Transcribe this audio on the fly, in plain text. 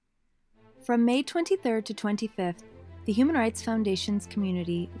From May 23rd to 25th, the Human Rights Foundation's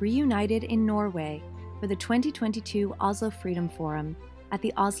community reunited in Norway for the 2022 Oslo Freedom Forum at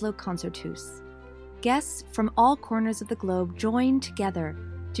the Oslo Konserthus. Guests from all corners of the globe joined together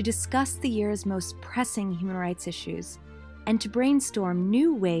to discuss the year's most pressing human rights issues and to brainstorm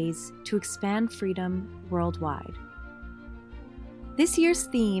new ways to expand freedom worldwide. This year's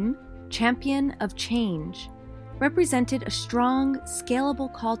theme, Champion of Change, represented a strong,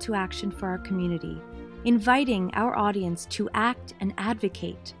 scalable call to action for our community, inviting our audience to act and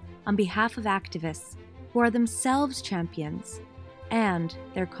advocate on behalf of activists who are themselves champions and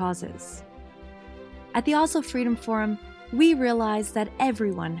their causes. At the Oslo Freedom Forum, we realize that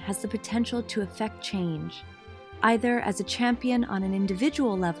everyone has the potential to affect change, either as a champion on an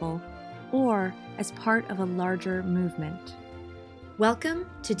individual level or as part of a larger movement. Welcome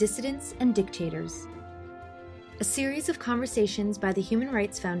to Dissidents and Dictators, a series of conversations by the Human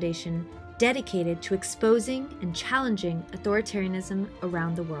Rights Foundation dedicated to exposing and challenging authoritarianism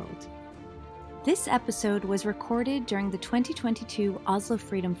around the world. This episode was recorded during the 2022 Oslo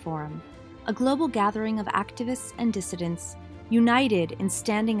Freedom Forum, a global gathering of activists and dissidents united in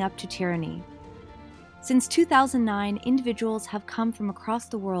standing up to tyranny. Since 2009, individuals have come from across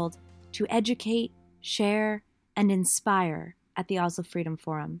the world to educate, share, and inspire at the Oslo Freedom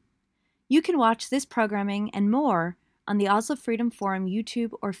Forum. You can watch this programming and more on the Oslo Freedom Forum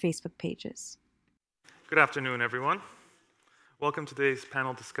YouTube or Facebook pages. Good afternoon, everyone. Welcome to today's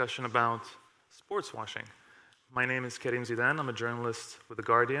panel discussion about sports washing. My name is Karim Zidan. I'm a journalist with The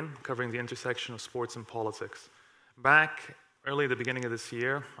Guardian, covering the intersection of sports and politics. Back early at the beginning of this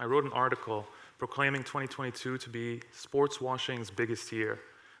year, I wrote an article proclaiming 2022 to be sports washing's biggest year.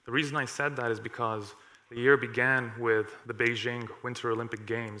 The reason I said that is because the year began with the Beijing Winter Olympic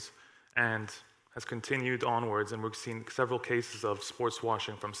Games and has continued onwards, and we've seen several cases of sports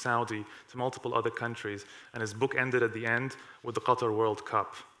washing from Saudi to multiple other countries, and his book ended at the end with the Qatar World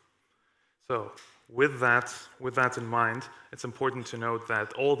Cup. So, with that in mind, it's important to note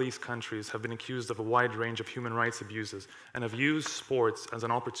that all these countries have been accused of a wide range of human rights abuses and have used sports as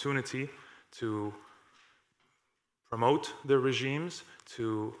an opportunity to promote their regimes,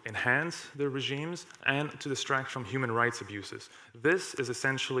 to enhance their regimes, and to distract from human rights abuses. This is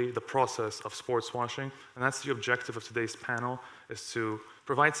essentially the process of sports washing, and that's the objective of today's panel, is to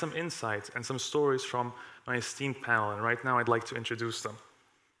provide some insights and some stories from my esteemed panel. And right now I'd like to introduce them,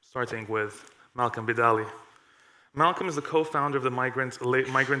 starting with Malcolm Bidali. Malcolm is the co-founder of the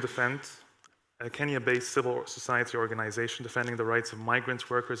Migrant Defense, a Kenya-based civil society organization defending the rights of migrant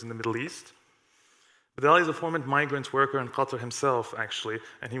workers in the Middle East. Bidali is a former migrant worker in Qatar himself, actually,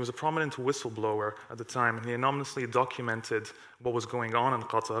 and he was a prominent whistleblower at the time, and he anonymously documented what was going on in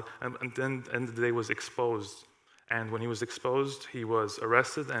Qatar, and then the day was exposed. And when he was exposed, he was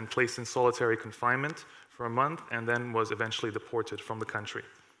arrested and placed in solitary confinement for a month, and then was eventually deported from the country.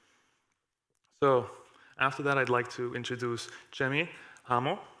 So, after that, I'd like to introduce Jemi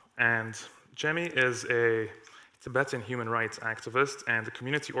Hamo, and Jemi is a Tibetan human rights activist and a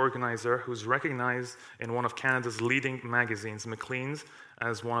community organizer who's recognized in one of Canada's leading magazines, Maclean's,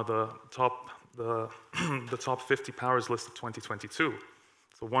 as one of the top 50 powers list of 2022.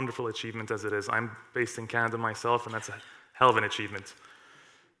 It's a wonderful achievement as it is. I'm based in Canada myself, and that's a hell of an achievement.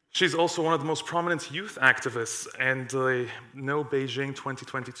 She's also one of the most prominent youth activists in the No Beijing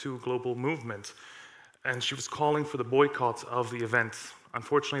 2022 global movement, and she was calling for the boycott of the event.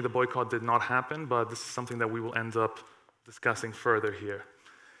 Unfortunately, the boycott did not happen, but this is something that we will end up discussing further here.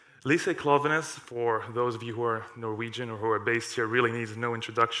 Lise Klaveness, for those of you who are Norwegian or who are based here, really needs no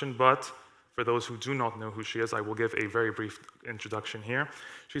introduction, but for those who do not know who she is, I will give a very brief introduction here.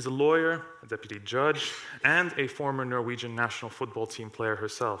 She's a lawyer, a deputy judge, and a former Norwegian national football team player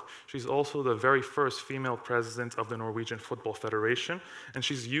herself. She's also the very first female president of the Norwegian Football Federation, and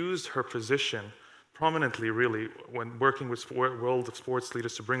she's used her position prominently, really, when working with world of sports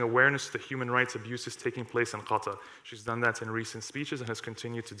leaders to bring awareness to the human rights abuses taking place in Qatar. She's done that in recent speeches and has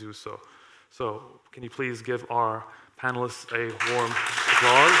continued to do so. So, can you please give our panelists a warm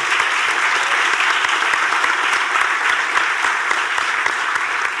applause?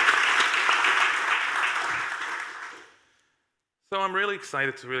 So I'm really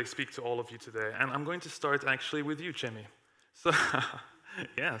excited to really speak to all of you today, and I'm going to start actually with you, Jemi. So,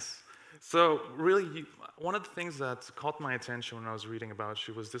 yes. So really, one of the things that caught my attention when I was reading about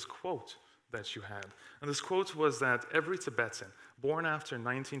you was this quote that you had. And this quote was that every Tibetan born after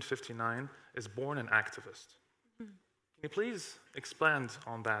 1959 is born an activist. Mm-hmm. Can you please expand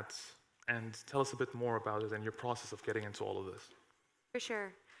on that and tell us a bit more about it and your process of getting into all of this? For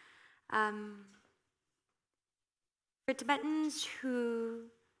sure. For Tibetans who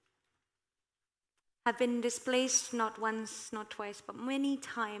have been displaced not once, not twice, but many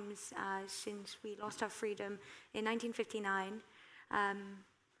times since we lost our freedom in 1959.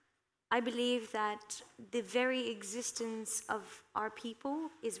 I believe that the very existence of our people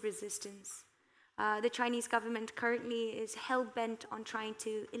is resistance. The Chinese government currently is hell-bent on trying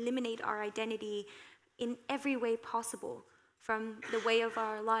to eliminate our identity in every way possible, from the way of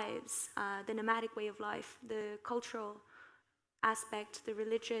our lives, the nomadic way of life, the cultural aspect, the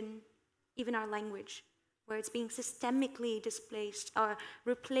religion, even our language, where it's being systemically displaced or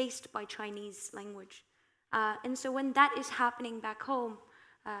replaced by Chinese language. And so when that is happening back home,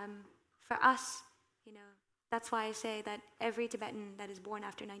 for us, that's why I say that every Tibetan that is born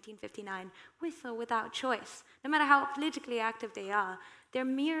after 1959, with or without choice, no matter how politically active they are, their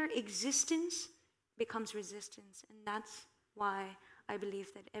mere existence becomes resistance. And that's why I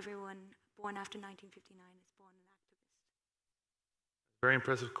believe that everyone born after 1959 is born an activist. Very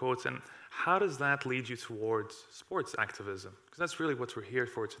impressive quotes. And how does that lead you towards sports activism? Because that's really what we're here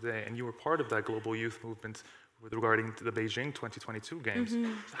for today. And you were part of that global youth movement regarding the Beijing 2022 games.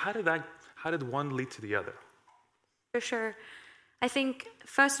 So how did one lead to the other? For sure. I think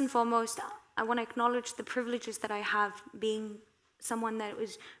first and foremost, I want to acknowledge the privileges that I have being someone that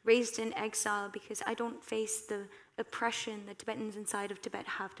was raised in exile, because I don't face the oppression that Tibetans inside of Tibet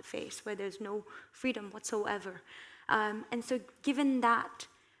have to face, where there's no freedom whatsoever. And so given that,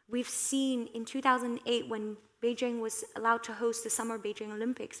 we've seen in 2008 when Beijing was allowed to host the Summer Beijing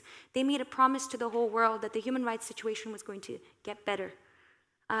Olympics, they made a promise to the whole world that the human rights situation was going to get better.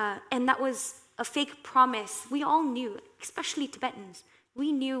 And that was a fake promise. We all knew, especially Tibetans,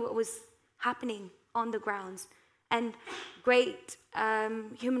 we knew what was happening on the grounds. And great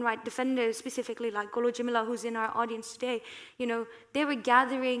human rights defenders, specifically like Golo Jimila, who's in our audience today, they were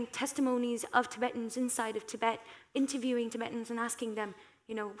gathering testimonies of Tibetans inside of Tibet, interviewing Tibetans and asking them,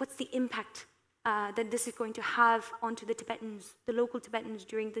 what's the impact that this is going to have onto the Tibetans, the local Tibetans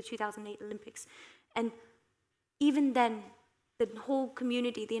during the 2008 Olympics. And even then, the whole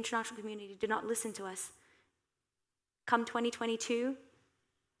community, the international community, did not listen to us. Come 2022,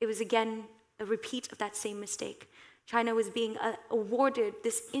 it was again a repeat of that same mistake. China was being awarded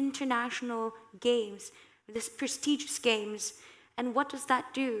this international games, this prestigious games, and what does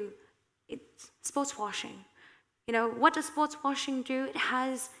that do? It's sports washing. What does sports washing do? It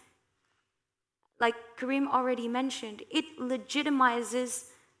has, like Karim already mentioned, it legitimizes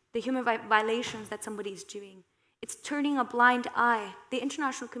the human rights violations that somebody is doing. It's turning a blind eye. The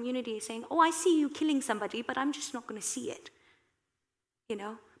international community is saying, I see you killing somebody, but I'm just not going to see it.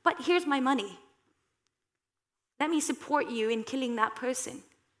 But here's my money. Let me support you in killing that person.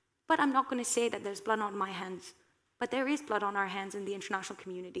 But I'm not going to say that there's blood on my hands. But there is blood on our hands in the international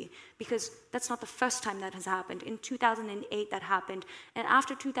community, because that's not the first time that has happened. In 2008, that happened. And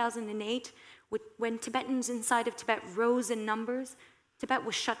after 2008, when Tibetans inside of Tibet rose in numbers, Tibet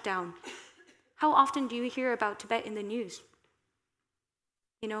was shut down. How often do you hear about Tibet in the news?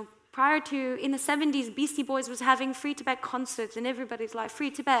 Prior to, in the 70s, Beastie Boys was having Free Tibet concerts and everybody's like,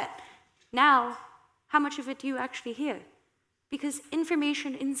 Free Tibet. Now, how much of it do you actually hear? Because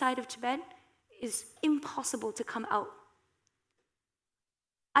information inside of Tibet is impossible to come out.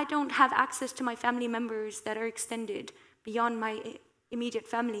 I don't have access to my family members that are extended beyond my immediate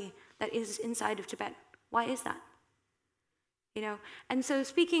family that is inside of Tibet. Why is that? And so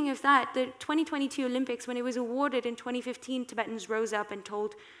speaking of that, the 2022 Olympics, when it was awarded in 2015, Tibetans rose up and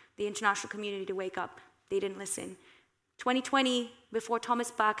told the international community to wake up. They didn't listen. 2020, before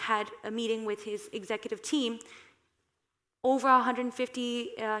Thomas Bach had a meeting with his executive team, over 150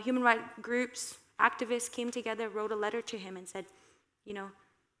 human rights groups, activists came together, wrote a letter to him and said,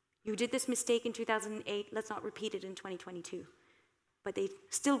 you did this mistake in 2008, let's not repeat it in 2022. But they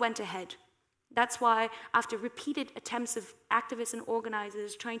still went ahead. That's why, after repeated attempts of activists and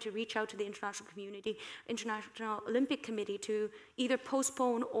organizers trying to reach out to the international community, International Olympic Committee, to either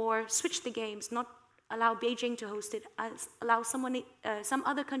postpone or switch the games, not allow Beijing to host it, allow some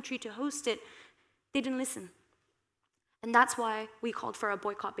other country to host it, they didn't listen. And that's why we called for a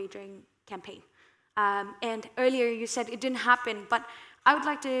Boycott Beijing campaign. And earlier you said it didn't happen, but I would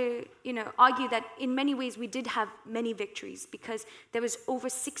like to, argue that in many ways we did have many victories, because there was over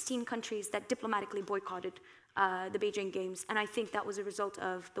 16 countries that diplomatically boycotted the Beijing Games, and I think that was a result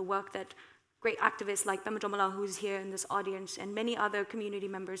of the work that great activists like Pema Chömla, who's here in this audience, and many other community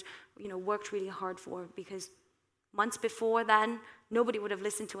members, worked really hard for, because months before then, nobody would have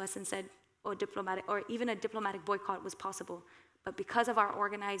listened to us and said, or even a diplomatic boycott was possible. But because of our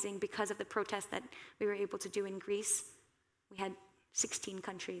organizing, because of the protests that we were able to do in Greece, we had 16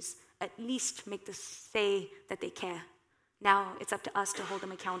 countries at least make this say that they care. Now it's up to us to hold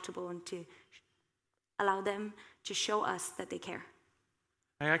them accountable and to allow them to show us that they care.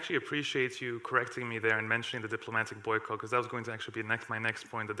 I actually appreciate you correcting me there and mentioning the diplomatic boycott, because that was going to actually be my next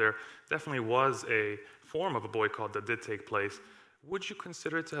point, that there definitely was a form of a boycott that did take place. Would you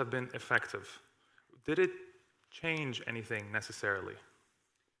consider it to have been effective? Did it change anything necessarily?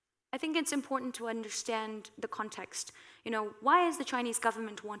 I think it's important to understand the context. Why is the Chinese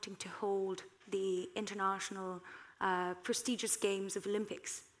government wanting to hold the international prestigious games of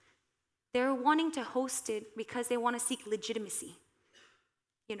Olympics? They're wanting to host it because they want to seek legitimacy.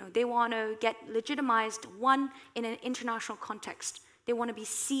 They want to get legitimized, one, in an international context. They want to be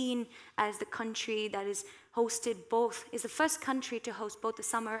seen as the country that is the first country to host both the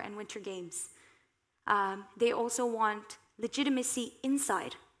summer and winter games. They also want legitimacy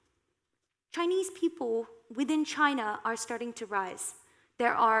inside. Chinese people within China are starting to rise.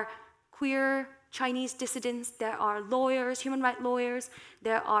 There are queer Chinese dissidents, there are lawyers, human rights lawyers,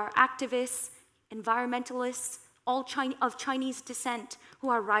 there are activists, environmentalists, all of Chinese descent who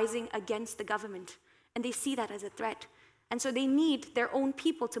are rising against the government. And they see that as a threat. And so they need their own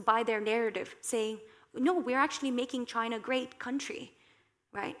people to buy their narrative, saying, no, we're actually making China a great country,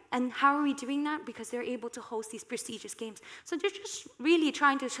 right? And how are we doing that? Because they're able to host these prestigious games. So they're just really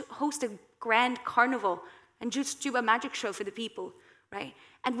trying to host a grand carnival and just do a magic show for the people, right?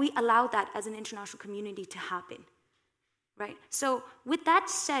 And we allow that as an international community to happen, right? So with that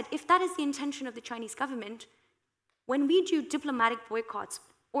said, if that is the intention of the Chinese government, when we do diplomatic boycotts,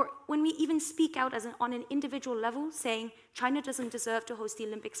 or when we even speak out on an individual level, saying China doesn't deserve to host the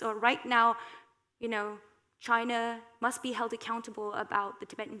Olympics, or right now, China must be held accountable about the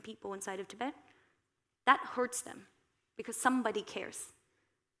Tibetan people inside of Tibet, that hurts them because somebody cares.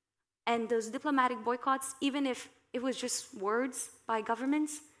 And those diplomatic boycotts, even if it was just words by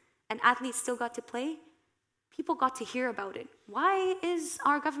governments and athletes still got to play, people got to hear about it. Why is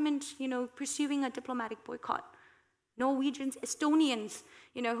our government, pursuing a diplomatic boycott? Norwegians, Estonians,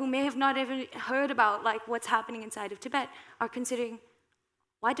 who may have not even heard about what's happening inside of Tibet, are considering,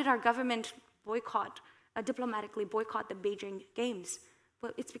 why did our government diplomatically boycott the Beijing Games?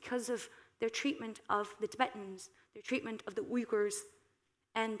 Well, it's because of their treatment of the Tibetans, their treatment of the Uyghurs,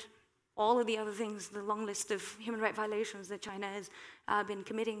 and all of the other things, the long list of human rights violations that China has been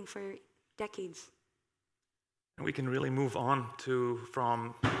committing for decades. And we can really move on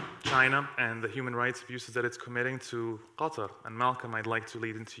from China and the human rights abuses that it's committing to Qatar. And Malcolm, I'd like to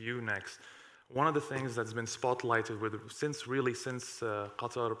lead into you next. One of the things that's been spotlighted since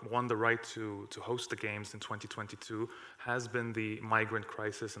Qatar won the right to host the Games in 2022 has been the migrant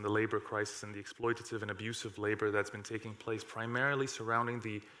crisis and the labor crisis and the exploitative and abusive labor that's been taking place, primarily surrounding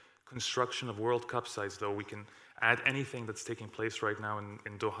the construction of World Cup sites, though we can add anything that's taking place right now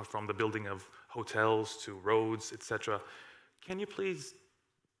in Doha, from the building of hotels to roads, etc. Can you please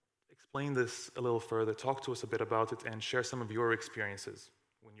explain this a little further, talk to us a bit about it, and share some of your experiences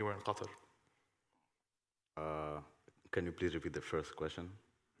when you were in Qatar? Can you please repeat the first question?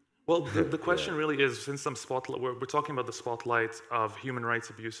 Well, the question really is, since we're talking about the spotlight of human rights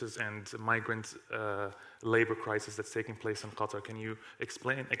abuses and migrant labor crisis that's taking place in Qatar. Can you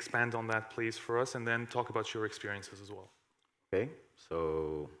expand on that, please, for us, and then talk about your experiences as well? Okay,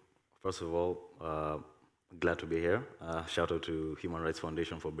 so first of all, glad to be here. Shout out to Human Rights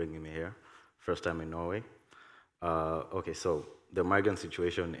Foundation for bringing me here. First time in Norway. Okay, so the migrant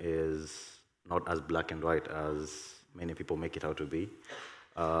situation is not as black and white as many people make it out to be.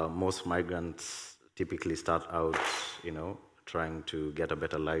 Most migrants typically start out, trying to get a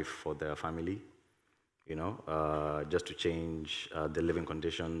better life for their family, just to change the living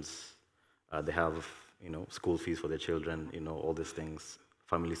conditions. They have, school fees for their children, all these things,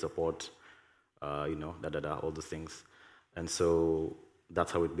 family support, all those things. And so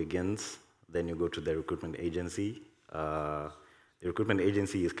that's how it begins. Then you go to the recruitment agency. The recruitment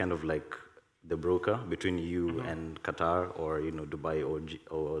agency is kind of like the broker between you and Qatar, or Dubai,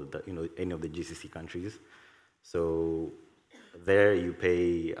 or the, any of the GCC countries. So there you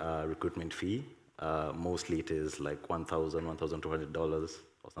pay a recruitment fee. Mostly it is like $1,000, $1,200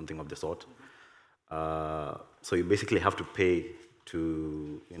 or something of the sort. So you basically have to pay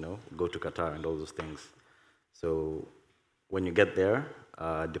to go to Qatar and all those things. So when you get there,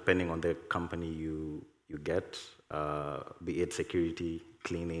 depending on the company you get, be it security,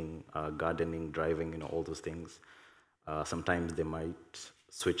 cleaning, gardening, driving, all those things. Sometimes they might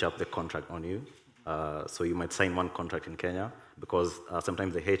switch up the contract on you. So you might sign one contract in Kenya, because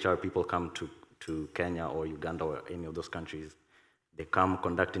sometimes the HR people come to Kenya or Uganda or any of those countries. They come,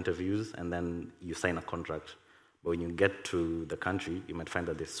 conduct interviews, and then you sign a contract. But when you get to the country, you might find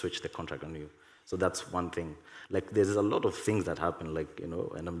that they switch the contract on you. So that's one thing. Like, there's a lot of things that happen, like, you know,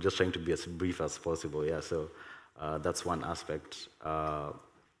 and I'm just trying to be as brief as possible, yeah, so that's one aspect.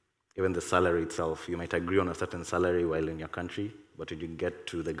 Even the salary itself, you might agree on a certain salary while in your country, but when you get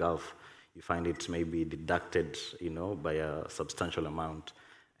to the Gulf, you find it may be deducted, you know, by a substantial amount.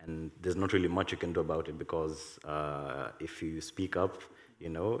 And there's not really much you can do about it because if you speak up, you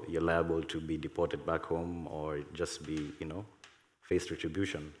know, you're liable to be deported back home or just be, you know, face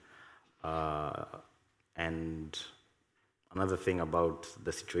retribution. And another thing about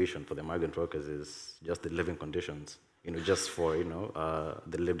the situation for the migrant workers is just the living conditions, you know, just for, you know,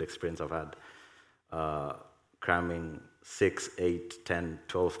 the lived experience I've had. Cramming 6, 8, 10,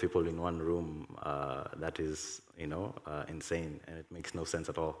 12 people in one room, that is, you know, insane, and it makes no sense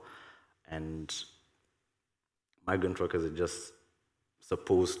at all. And migrant workers are just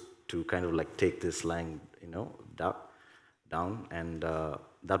supposed to kind of like take this line, you know, down, and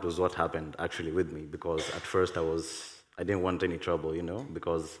that was what happened actually with me, because at first I didn't want any trouble, you know,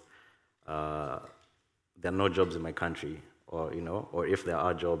 because there are no jobs in my country, or, you know, or if there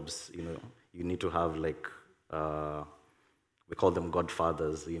are jobs, you know, you need to have like, we call them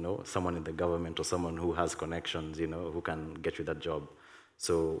godfathers, you know, someone in the government or someone who has connections, you know, who can get you that job.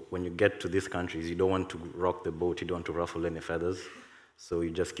 So when you get to these countries, you don't want to rock the boat, you don't want to ruffle any feathers. So you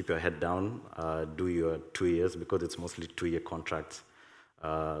just keep your head down, do your 2 years, because it's mostly 2-year contracts.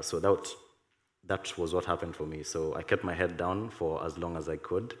 So that was what happened for me. So I kept my head down for as long as I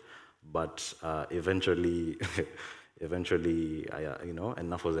could, but eventually, you know,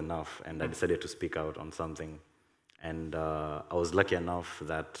 enough was enough, and I decided to speak out on something. And I was lucky enough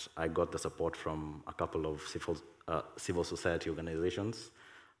that I got the support from a couple of civil society organizations.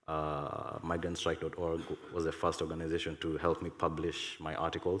 Migrantstrike.org was the first organization to help me publish my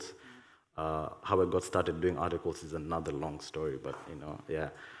articles. How I got started doing articles is another long story, but, you know, yeah.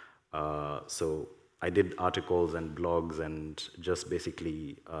 So I did articles and blogs and just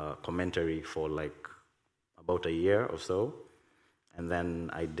basically commentary for like about a year or so. And then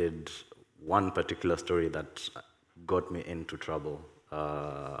I did one particular story that got me into trouble.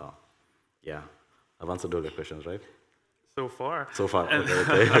 Yeah, I've answered all the questions, right? So far. So far, and,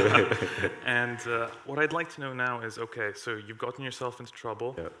 okay. And what I'd like to know now is, okay, so you've gotten yourself into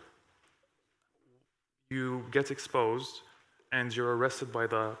trouble. Yeah. You get exposed, and you're arrested by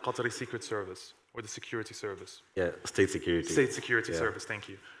the Qatari Secret Service, or the Security Service. Yeah, State Security. State Security Service, thank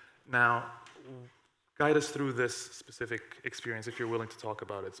you. Now, guide us through this specific experience, if you're willing to talk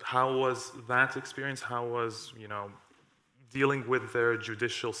about it. How was that experience? How was, you know, dealing with their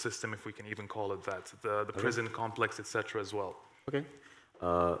judicial system, if we can even call it that, the prison complex, etc. as well? Okay.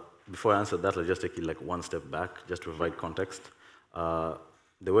 Before I answer that, I'll just take you like one step back, just to provide context.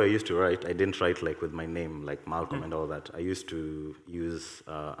 The way I used to write, I didn't write like with my name, like Malcolm and all that. I used to use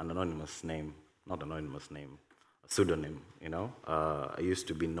an anonymous name, not anonymous name, a pseudonym, you know. I used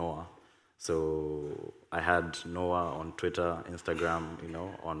to be Noah. So I had Noah on Twitter, Instagram, you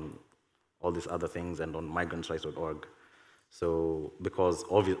know, on all these other things, and on migrantstrike.org. So because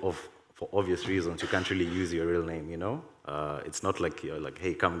for obvious reasons, you can't really use your real name, you know. It's not like you're like,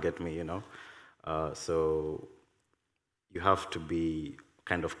 hey, come get me, you know. So you have to be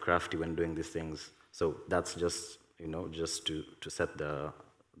kind of crafty when doing these things. So that's just, you know, just to set the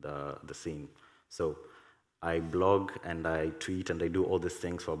scene. So I blog and I tweet and I do all these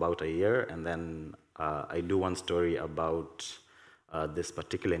things for about a year, and then I do one story about this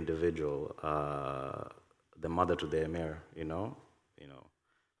particular individual, the mother to the emir. You know,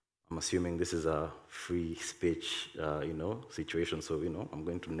 I'm assuming this is a free speech, you know, situation. So, you know, I'm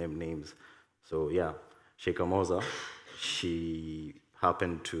going to name names. So yeah, Sheikha Moza, she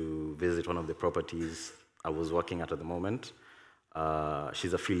happened to visit one of the properties I was working at the moment.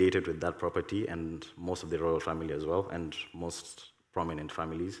 She's affiliated with that property and most of the royal family as well, and most prominent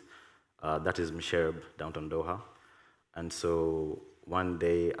families. That is Misherb, downtown Doha. And so one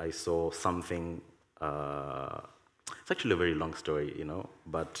day I saw something, it's actually a very long story, you know,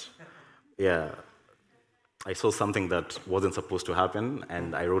 but yeah, I saw something that wasn't supposed to happen,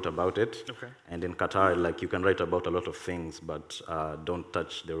 and I wrote about it. Okay. And in Qatar, like, you can write about a lot of things, but don't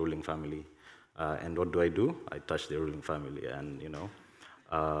touch the ruling family. And what do? I touch the ruling family, and, you know,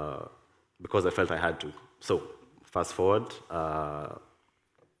 because I felt I had to. So fast forward,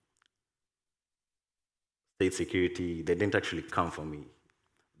 State Security, they didn't actually come for me.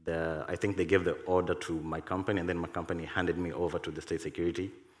 I think they gave the order to my company, and then my company handed me over to the State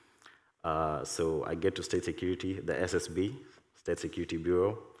Security. So I get to State Security, the SSB, State Security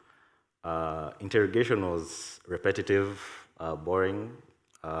Bureau. Interrogation was repetitive, boring,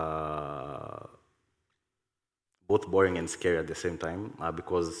 both boring and scary at the same time,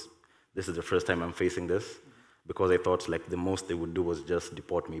 because this is the first time I'm facing this, because I thought like the most they would do was just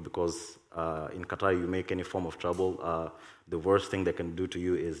deport me, because in Qatar you make any form of trouble, the worst thing they can do to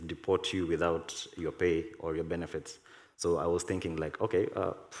you is deport you without your pay or your benefits. So I was thinking like, okay,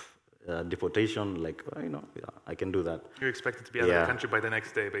 deportation, like, I can do that. You're expected to be out of the country by the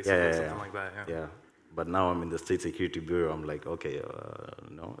next day, basically, something like that. Yeah. But now I'm in the State Security Bureau. I'm like, okay,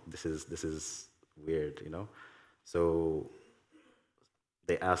 no, this is weird, So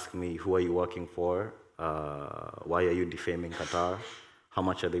they asked me, who are you working for? Why are you defaming Qatar? How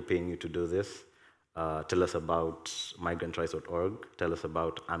much are they paying you to do this? Tell us about migrantrights.org. Tell us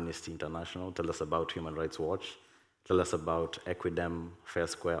about Amnesty International. Tell us about Human Rights Watch. Tell us about Equidem, Fair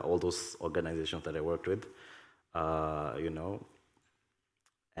Square, all those organizations that I worked with,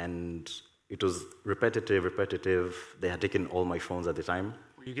 And it was repetitive. They had taken all my phones at the time.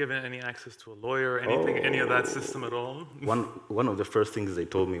 Were you given any access to a lawyer, anything, any of that system at all? One of the first things they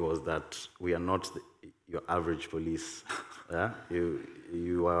told me was that we are not your average police. Yeah?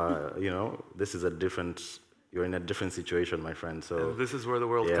 You are, this is you're in a different situation, my friend. So and this is where the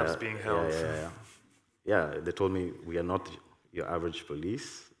World Cup's being held. Yeah, they told me, we are not your average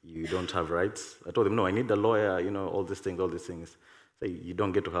police. You don't have rights. I told them, no, I need a lawyer, all these things. Say, you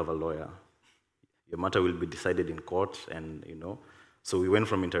don't get to have a lawyer. Your matter will be decided in court, and, So we went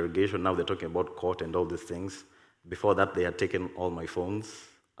from interrogation, now they're talking about court and all these things. Before that, they had taken all my phones.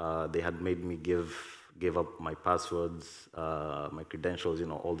 They had made me give up my passwords, my credentials,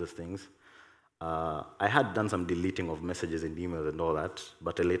 all these things. I had done some deleting of messages and emails and all that,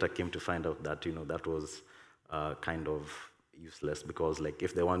 but I later came to find out that, that was kind of useless, because, like,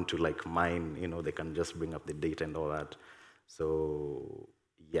 if they want to, like, mine, they can just bring up the data and all that. So,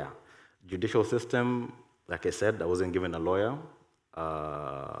 yeah. Judicial system, like I said, I wasn't given a lawyer.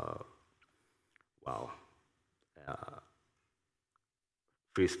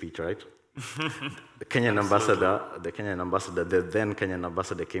 Free speech, right? The Kenyan ambassador, the then Kenyan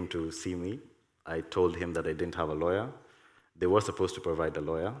ambassador came to see me. I told him that I didn't have a lawyer. They were supposed to provide a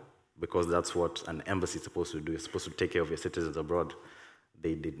lawyer, because that's what an embassy is supposed to do. It's supposed to take care of your citizens abroad.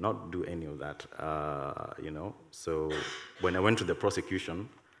 They did not do any of that, So when I went to the prosecution,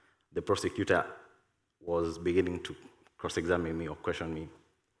 the prosecutor was beginning to cross-examine me or question me.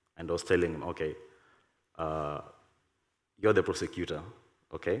 And I was telling him, okay, you're the prosecutor,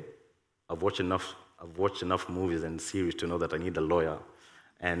 okay? I've watched enough movies and series to know that I need a lawyer.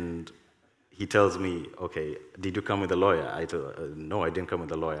 And he tells me, okay, did you come with a lawyer? I told, no, I didn't come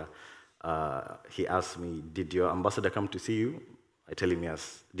with a lawyer. He asked me, did your ambassador come to see you? I tell him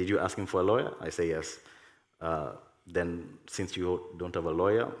yes. Did you ask him for a lawyer? I say yes. Then, since you don't have a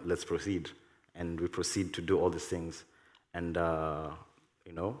lawyer, let's proceed. And we proceed to do all these things. And, I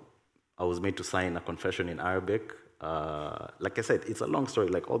was made to sign a confession in Arabic. Like I said, it's a long story.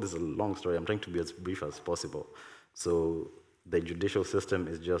 Like, all this is a long story. I'm trying to be as brief as possible. So the judicial system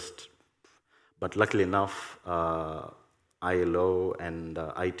is just... But luckily enough, ILO and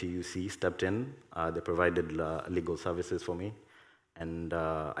ITUC stepped in. They provided legal services for me. And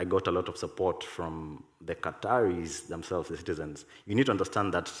I got a lot of support from the Qataris themselves, the citizens. You need to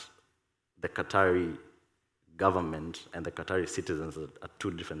understand that the Qatari government and the Qatari citizens are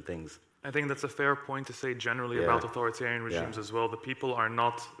two different things. I think that's a fair point to say generally about authoritarian regimes as well. The people are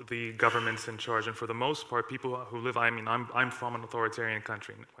not the governments in charge, and for the most part, people who live. I mean, I'm from an authoritarian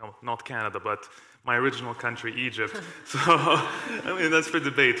country. Well, not Canada, but my original country, Egypt. So, I mean, that's for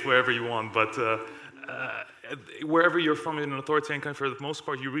debate wherever you want. But wherever you're from in an authoritarian country, for the most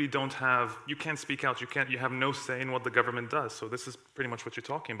part, you really don't have. You can't speak out. You have no say in what the government does. So this is pretty much what you're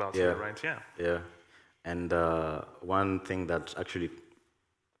talking about here, right? Yeah. Yeah. And one thing that actually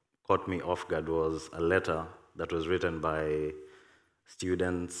caught me off guard was a letter that was written by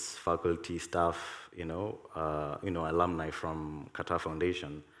students, faculty, staff, alumni from Qatar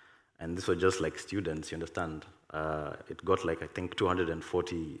Foundation. And this was just like students, you understand. It got like, I think,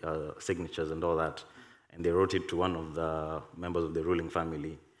 240 signatures and all that. And they wrote it to one of the members of the ruling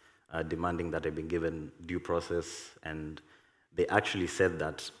family, demanding that I be given due process. And they actually said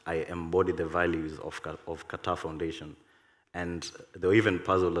that I embody the values of Qatar Foundation. And they were even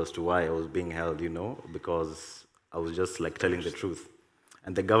puzzled as to why I was being held, because I was just like telling the truth.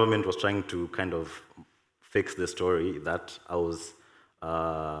 And the government was trying to kind of fix the story that I was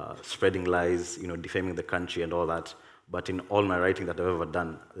spreading lies, defaming the country and all that. But in all my writing that I've ever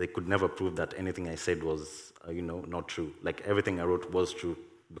done, they could never prove that anything I said was, not true. Like, everything I wrote was true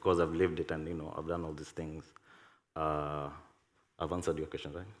because I've lived it and, I've done all these things. I've answered your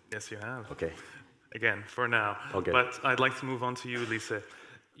question, right? Yes, you have. Okay. Again, for now. Okay. But I'd like to move on to you, Lise.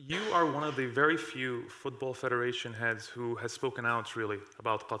 You are one of the very few football federation heads who has spoken out, really,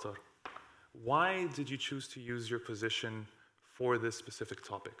 about Qatar. Why did you choose to use your position for this specific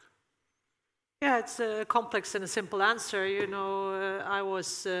topic? Yeah, it's a complex and a simple answer. I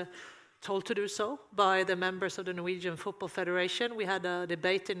was told to do so by the members of the Norwegian Football Federation. We had a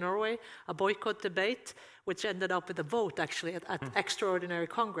debate in Norway, a boycott debate, which ended up with a vote actually at extraordinary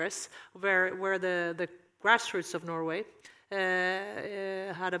Congress, where the grassroots of Norway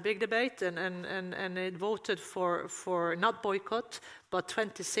had a big debate and it voted for not boycott, but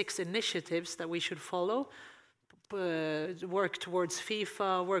 26 initiatives that we should follow. Work towards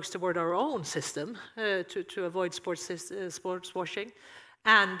FIFA, works toward our own system to avoid sports washing.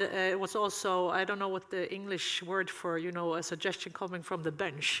 And it was also, I don't know what the English word for, a suggestion coming from the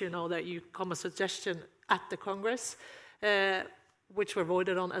bench, that you come a suggestion at the Congress, which were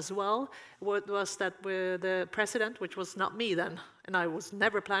voted on as well, was that the president, which was not me then, and I was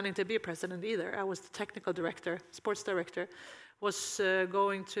never planning to be a president either, I was the technical director, sports director, was had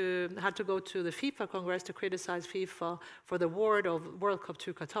to go to the FIFA Congress to criticize FIFA for the award of World Cup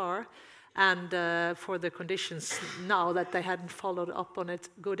to Qatar and for the conditions now that they hadn't followed up on it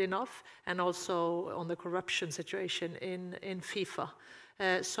good enough, and also on the corruption situation in FIFA.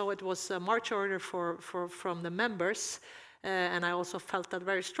 So it was a march order from the members. And I also felt that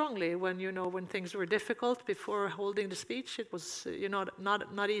very strongly when things were difficult before holding the speech. It was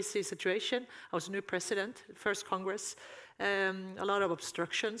not easy situation. I was new president, first Congress, a lot of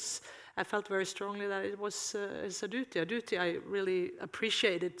obstructions. I felt very strongly that it was a duty I really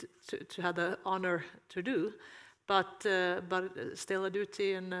appreciated to have the honor to do, but still a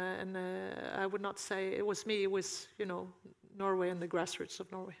duty. And I would not say it was me. It was Norway and the grassroots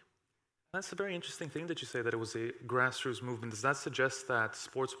of Norway. That's a very interesting thing that you say, that it was a grassroots movement. Does that suggest that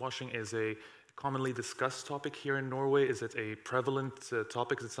sports washing is a commonly discussed topic here in Norway? Is it a prevalent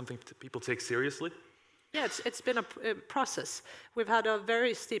topic? Is it something people take seriously? Yeah, it's been a process. We've had a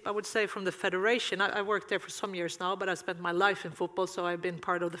very steep, I would say, from the federation. I worked there for some years now, but I spent my life in football, so I've been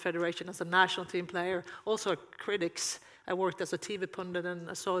part of the federation as a national team player, also critics. I worked as a TV pundit and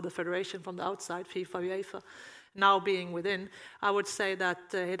I saw the federation from the outside, FIFA, UEFA. Now being within, I would say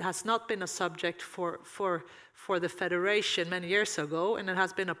that it has not been a subject for the federation many years ago, and it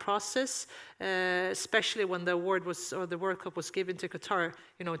has been a process, especially when the award was, or the World Cup was given to Qatar,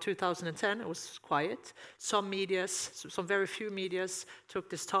 in 2010. It was quiet. Some very few medias took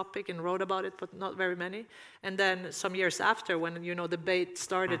this topic and wrote about it, but not very many. And then some years after, when debate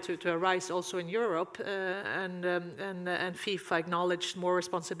started to arise also in Europe, and FIFA acknowledged more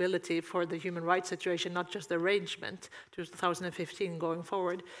responsibility for the human rights situation, not just the arrangement, 2015 going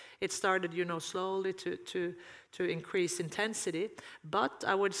forward, it started, slowly to increase intensity. But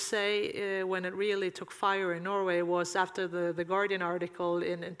I would say when it really took fire in Norway was after the Guardian article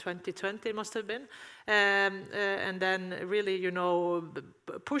in 2020, it must have been, and then really,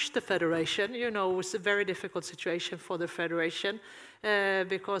 pushed the federation. It was a very difficult situation for the federation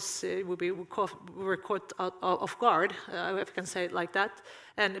because we were caught off guard, if I can say it like that,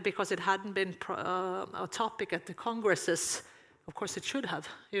 and because it hadn't been a topic at the congresses. Of course, it should have,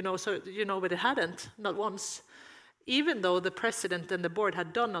 but it hadn't, not once. Even though the president and the board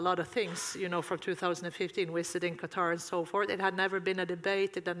had done a lot of things, from 2015, visiting Qatar and so forth, it had never been a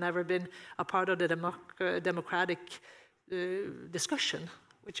debate, it had never been a part of the democratic discussion,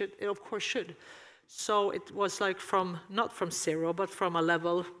 which it of course should. So it was like not from zero, but from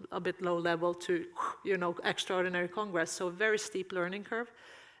a bit low level to, extraordinary Congress. So a very steep learning curve.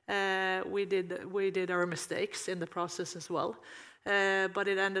 We did our mistakes in the process as well. But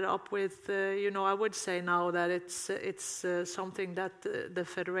it ended up with, I would say now that it's something that the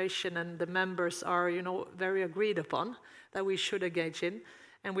federation and the members are, very agreed upon, that we should engage in.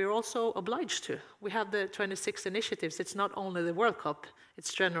 And we're also obliged to. We have the 26 initiatives. It's not only the World Cup,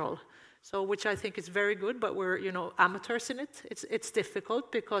 it's general. So, which I think is very good, but we're, amateurs in it. It's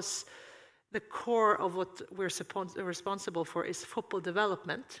difficult because the core of what we're responsible for is football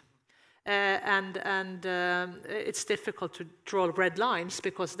development. And it's difficult to draw red lines,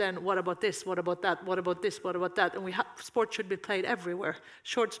 because then what about this, what about that, what about this, what about that? And sports should be played everywhere.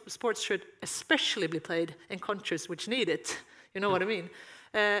 Sports should especially be played in countries which need it. You know what I mean?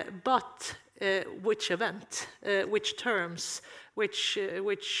 But which event, which terms, which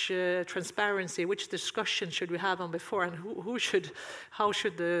transparency, which discussion should we have on before, and how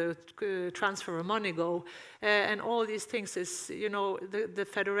should the transfer of money go, and all these things is, the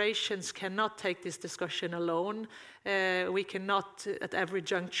federations cannot take this discussion alone. We cannot at every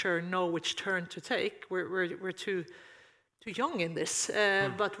juncture know which turn to take. We're too young in this,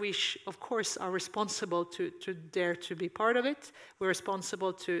 but we of course are responsible to dare to be part of it. We're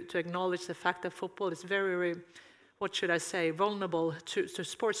responsible to acknowledge the fact that football is very, very what should I say, vulnerable to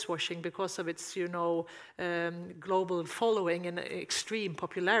sports washing because of its, global following and extreme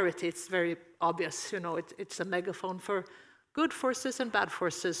popularity. It's very obvious, it's a megaphone for good forces and bad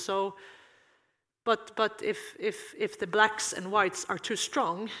forces. So, but if the blacks and whites are too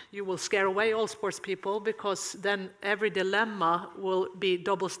strong, you will scare away all sports people, because then every dilemma will be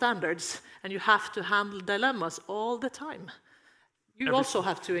double standards, and you have to handle dilemmas all the time. You also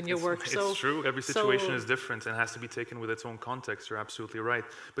have to in your work. It's true. Every situation is different and has to be taken with its own context. You're absolutely right.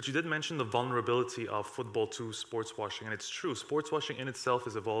 But you did mention the vulnerability of football to sports washing, and it's true. Sports washing in itself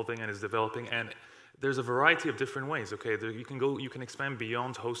is evolving and is developing, and there's a variety of different ways. Okay, you can expand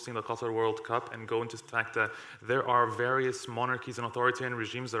beyond hosting the Qatar World Cup and go into the fact that there are various monarchies and authoritarian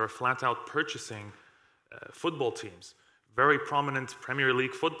regimes that are flat out purchasing football teams. Very prominent Premier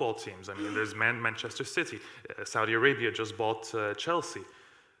League football teams. I mean, there's Manchester City. Saudi Arabia just bought Chelsea.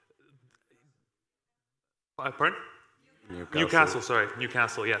 Pardon?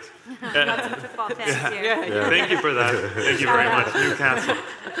 Newcastle, yes. Lots of football fans here. Yeah. Thank you for that. Thank you very much, Newcastle.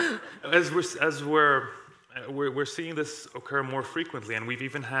 As we're seeing this occur more frequently, and we've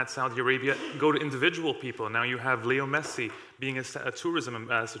even had Saudi Arabia go to individual people. Now you have Leo Messi being a tourism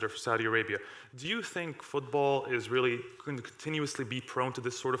ambassador for Saudi Arabia. Do you think football is really going to continuously be prone to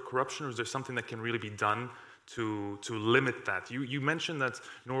this sort of corruption, or is there something that can really be done to limit that? You mentioned that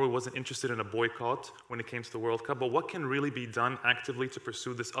Norway wasn't interested in a boycott when it came to the World Cup, but what can really be done actively to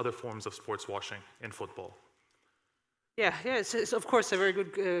pursue this other forms of sports washing in football? Yeah, it's of course a very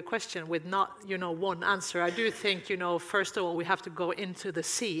good question with not, one answer. I do think, first of all, we have to go into the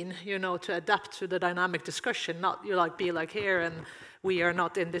scene, to adapt to the dynamic discussion, not be like here and we are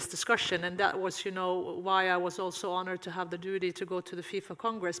not in this discussion. And that was, why I was also honored to have the duty to go to the FIFA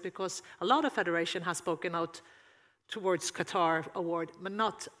Congress, because a lot of federation has spoken out towards Qatar award, but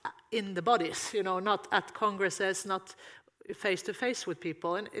not in the bodies, not at congresses, not face-to-face with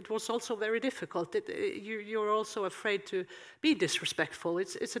people, and it was also very difficult. You're also afraid to be disrespectful.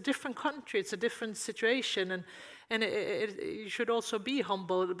 It's a different country, it's a different situation, and you should also be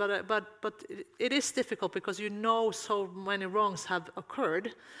humble. But it is difficult because so many wrongs have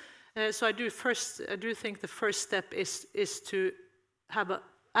occurred. So I do think the first step is to have an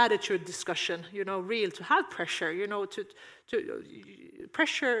attitude discussion. To have pressure. To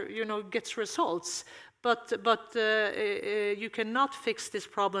pressure. Gets results. But you cannot fix this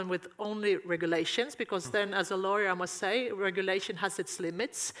problem with only regulations, because then, as a lawyer, I must say, regulation has its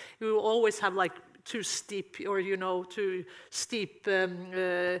limits. You will always have too steep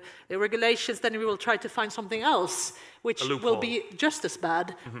regulations. Then we will try to find something else which will be just as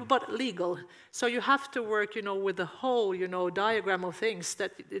bad, but legal. So you have to work, with the whole, diagram of things.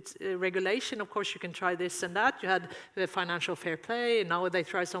 That it's regulation. Of course, you can try this and that. You had the financial fair play, and now they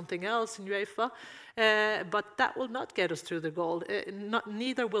try something else in UEFA. But that will not get us to the goal.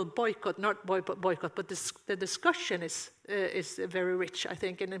 Neither will boycott, but the discussion is very rich, I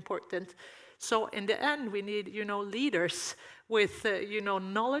think, and important. So in the end, we need, leaders with,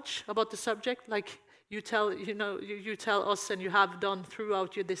 knowledge about the subject, like you tell us, and you have done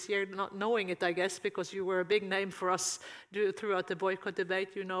throughout this year, not knowing it, I guess, because you were a big name for us throughout the boycott debate.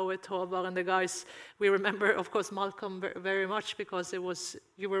 It, Håvard and the guys. We remember, of course, Malcolm very much, because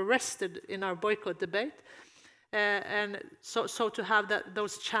you were arrested in our boycott debate, and so to have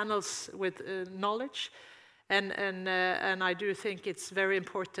those channels with knowledge, and I do think it's very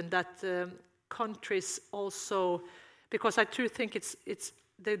important that countries also, because I do think it's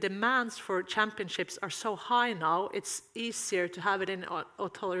the demands for championships are so high now, it's easier to have it in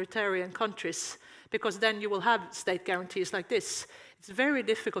authoritarian countries, because then you will have state guarantees like this. It's very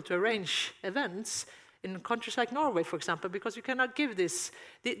difficult to arrange events in countries like Norway, for example, because you cannot give this.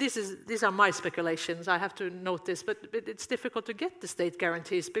 These are my speculations, I have to note this, but it's difficult to get the state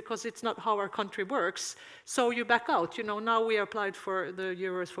guarantees because it's not how our country works. So you back out. Now we applied for the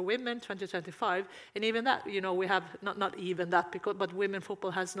Euros for Women 2025, and even that, we have not even that, but women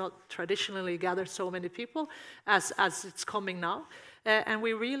football has not traditionally gathered so many people as it's coming now. And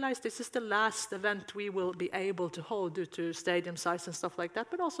we realize this is the last event we will be able to hold due to stadium size and stuff like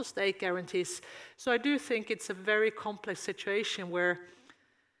that, but also state guarantees. So I do think it's a very complex situation where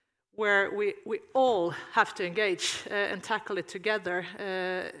we all have to engage and tackle it together.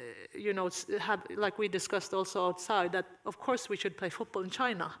 Like we discussed also outside, that of course we should play football in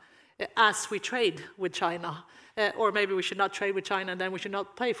China as we trade with China. Or maybe we should not trade with China and then we should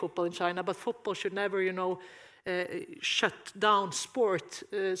not play football in China, but football should never, shut down sport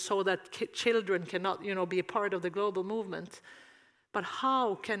so that children cannot, be a part of the global movement. But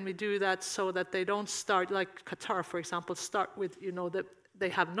how can we do that so that they don't start, like Qatar, for example, start with, They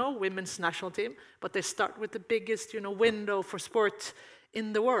have no women's national team, but they start with the biggest, window for sport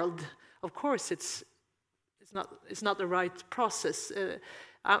in the world. Of course, it's not the right process.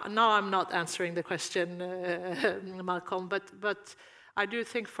 Now I'm not answering the question, Malcolm, but I do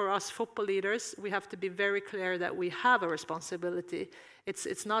think for us football leaders, we have to be very clear that we have a responsibility.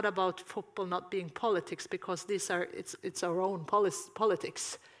 It's not about football not being politics, because it's our own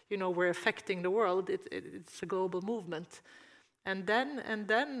politics. We're affecting the world. It's a global movement, and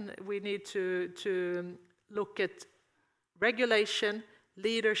then we need to look at regulation,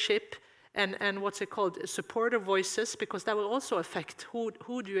 leadership, and what's it called, supporter voices, because that will also affect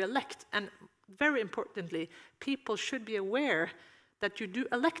who do you elect. And very importantly, people should be aware that you do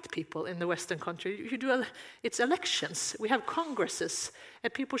elect people in the Western country. It's elections. We have congresses,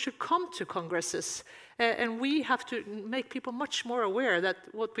 and people should come to congresses. And we have to make people much more aware that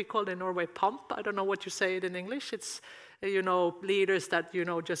what we call in Norway pump, I don't know what you say it in English, it's, leaders that,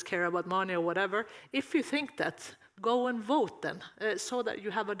 just care about money or whatever. If you think that, go and vote then, so that you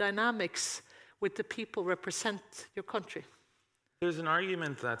have a dynamics with the people represent your country. There's an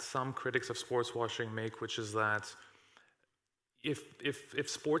argument that some critics of sports washing make, which is that if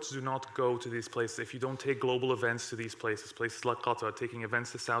sports do not go to these places, if you don't take global events to these places like Qatar, taking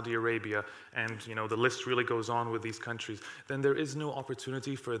events to Saudi Arabia, and the list really goes on with these countries, then there is no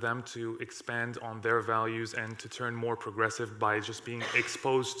opportunity for them to expand on their values and to turn more progressive by just being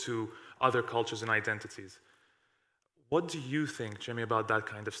exposed to other cultures and identities. What do you think, Jimmy, about that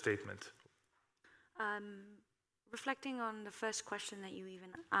kind of statement? Reflecting on the first question that you even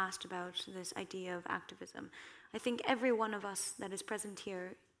asked about this idea of activism, I think every one of us that is present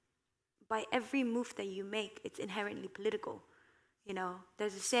here, by every move that you make, it's inherently political.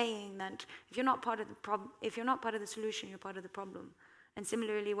 There's a saying that if you're not part of the solution, you're part of the problem. And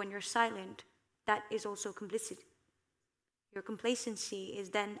similarly, when you're silent, that is also complicit. Your complacency is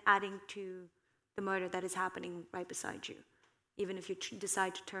then adding to the murder that is happening right beside you, even if you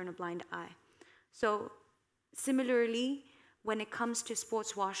decide to turn a blind eye. So similarly, when it comes to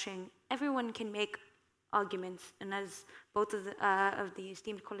sports washing, everyone can make arguments, and as both of the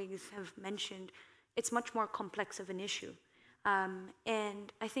esteemed colleagues have mentioned, it's much more complex of an issue.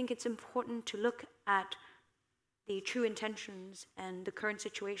 And I think it's important to look at the true intentions and the current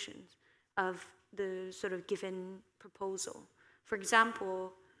situations of the sort of given proposal. For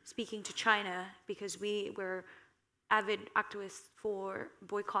example, speaking to China, because we were avid activists for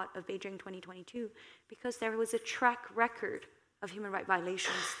boycott of Beijing 2022, because there was a track record of human rights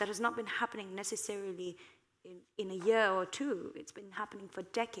violations that has not been happening necessarily in a year or two. It's been happening for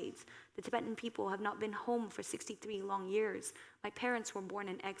decades. The Tibetan people have not been home for 63 long years. My parents were born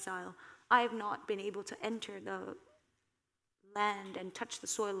in exile. I have not been able to enter the land and touch the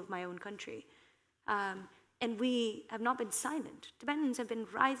soil of my own country. And we have not been silent. Tibetans have been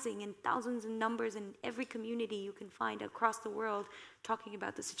rising in thousands in numbers in every community you can find across the world, talking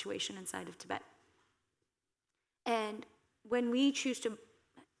about the situation inside of Tibet. And when we choose to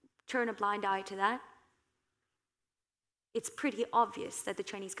turn a blind eye to that, it's pretty obvious that the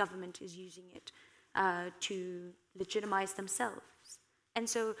Chinese government is using it to legitimize themselves. And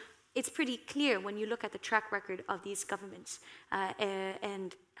so it's pretty clear when you look at the track record of these governments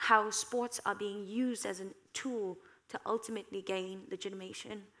and how sports are being used as a tool to ultimately gain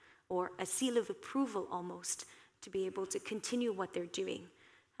legitimation or a seal of approval almost to be able to continue what they're doing.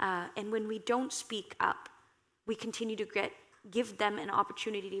 And when we don't speak up, we continue to give them an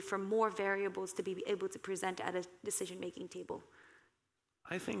opportunity for more variables to be able to present at a decision-making table.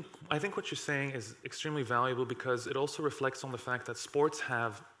 I think what you're saying is extremely valuable because it also reflects on the fact that sports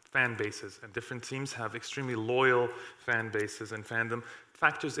have fan bases and different teams have extremely loyal fan bases, and fandom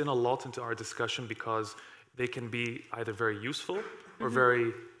factors in a lot into our discussion because they can be either very useful or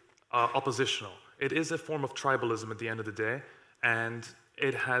very oppositional. It is a form of tribalism at the end of the day, and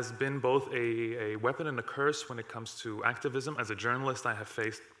it has been both a weapon and a curse when it comes to activism. As a journalist, I have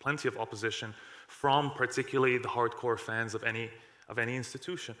faced plenty of opposition from particularly the hardcore fans of any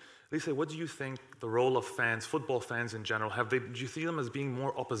institution. Lisa, what do you think the role of fans, football fans in general, do you see them as being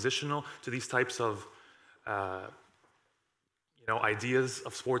more oppositional to these types of ideas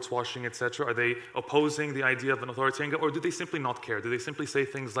of sports washing, etc.? Are they opposing the idea of an authoritarian, or do they simply not care? Do they simply say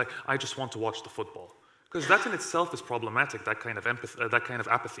things like, "I just want to watch the football"? Because that in itself is problematic. That kind of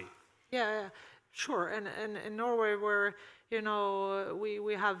apathy. Yeah, sure. And in Norway, where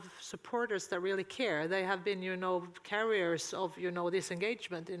we have supporters that really care. They have been carriers of this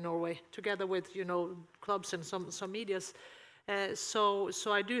engagement in Norway, together with clubs and some medias. So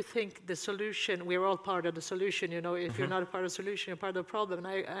I do think the solution, we're all part of the solution, if you're not a part of the solution, you're part of the problem,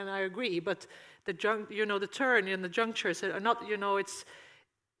 and I agree, but the turn in the junctures are not,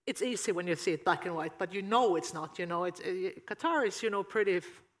 it's easy when you see it black and white, but you know it's not. Qatar is pretty.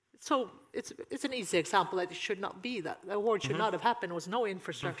 So it's an easy example that it should not be that. The award should not have happened. There was no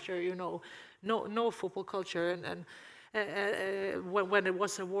infrastructure, no football culture, and when it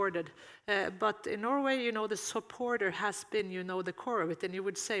was awarded. But in Norway, the supporter has been, the core of it. And you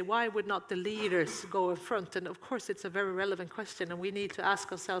would say, why would not the leaders go in front? And of course, it's a very relevant question, and we need to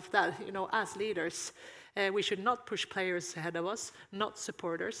ask ourselves that, as leaders. We should not push players ahead of us, not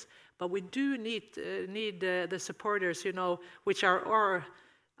supporters. But we do need the supporters, which are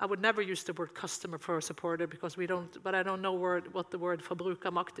I would never use the word customer for a supporter because we don't, but I don't know what the word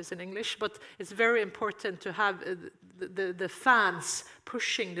forbrukarmakt is in English, but it's very important to have the fans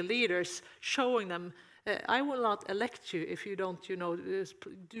pushing the leaders, showing them, I will not elect you if you don't,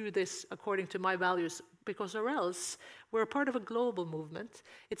 do this according to my values, because or else we're a part of a global movement.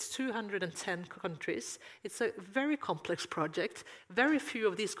 It's 210 countries. It's a very complex project. Very few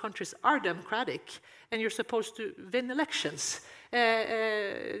of these countries are democratic, and you're supposed to win elections.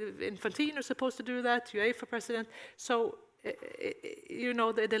 Infantino is supposed to do that, UEFA president. So,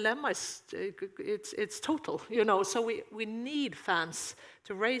 the dilemma is it's total, So we need fans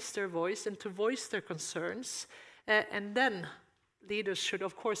to raise their voice and to voice their concerns, and then leaders should,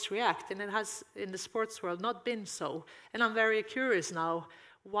 of course, react. And it has, in the sports world, not been so. And I'm very curious now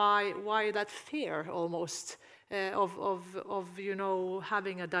why that fear almost of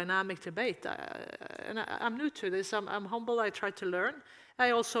having a dynamic debate. And I'm new to this. I'm humble. I try to learn.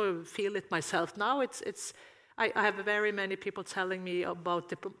 I also feel it myself now. I have very many people telling me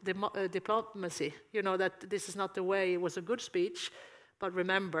about diplomacy. That this is not the way. It was a good speech. But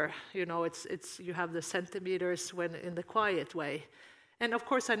remember, you have the centimeters when in the quiet way. And of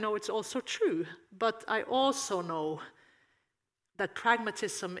course, I know it's also true, but I also know that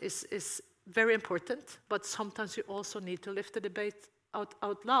pragmatism is very important, but sometimes you also need to lift the debate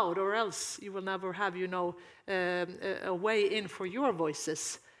out loud, or else you will never have, a way in for your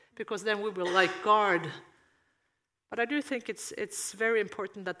voices, because then we will guard. But I do think it's very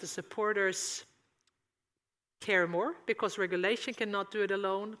important that the supporters care more, because regulation cannot do it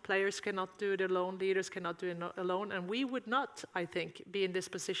alone, players cannot do it alone, leaders cannot do it alone, and we would not, I think, be in this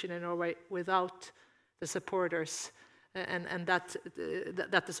position in Norway without the supporters, and that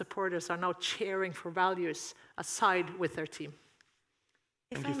the supporters are now cheering for values aside with their team.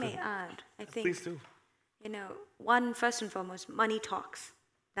 If I may add, I think, please do. First and foremost, money talks.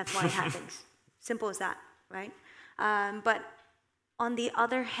 That's why it happens. Simple as that, right? But on the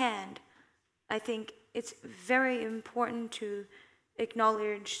other hand, I think it's very important to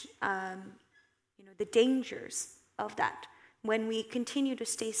acknowledge, the dangers of that. When we continue to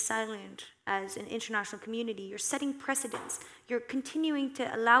stay silent as an international community, you're setting precedents. You're continuing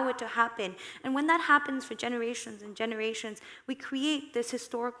to allow it to happen. And when that happens for generations and generations, we create this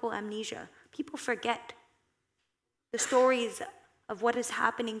historical amnesia. People forget the stories of what is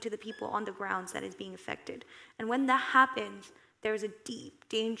happening to the people on the grounds that is being affected. And when that happens, there is a deep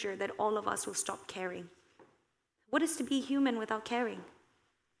danger that all of us will stop caring. What is to be human without caring?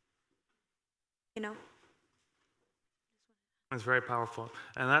 It's very powerful.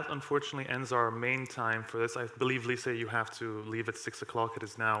 And that, unfortunately, ends our main time for this. I believe, Lisa, you have to leave at 6 o'clock. It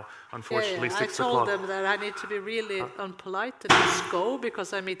is now, unfortunately, 6 o'clock. I told them that I need to be really unpolite and just go,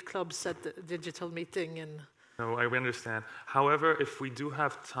 because I meet clubs at the digital meeting. No, I understand. However, if we do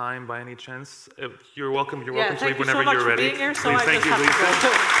have time by any chance, you're welcome. You're welcome to leave whenever you're ready. Thank you so much for being here. Please, thank you, Lisa.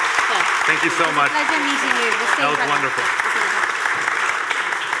 Thank you so much. Pleasure meeting you. That was wonderful.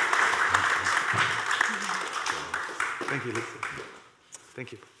 Thank you, Lisa.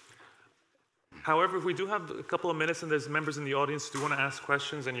 Thank you. However, if we do have a couple of minutes and there's members in the audience who do want to ask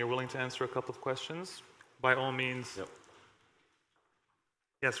questions and you're willing to answer a couple of questions, by all means. Yep.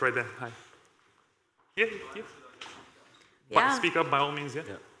 Yes, right there. Hi. Yeah. Yeah. Speak up by all means, yeah.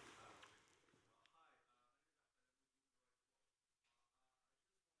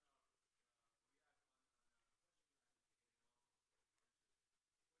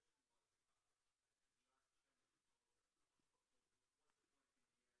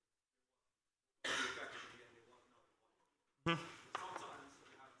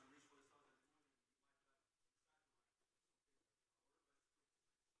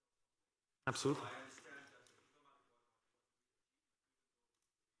 Absolutely.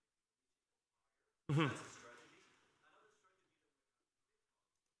 Mm-hmm. Of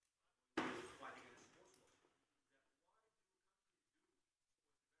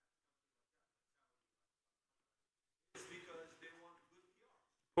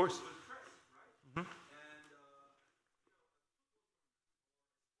course. Mm-hmm.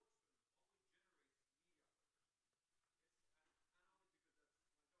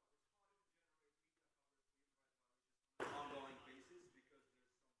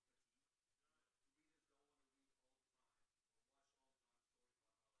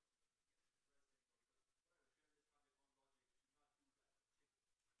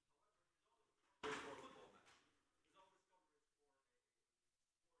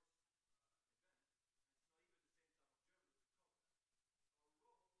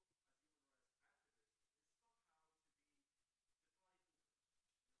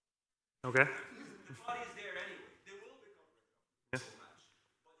 Okay. The body is there anyway. They will become Yeah. match.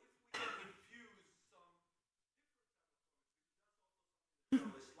 But if we can infuse some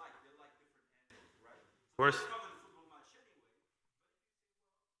it's like they like different animals, right? Of course. Cover the football match anyway.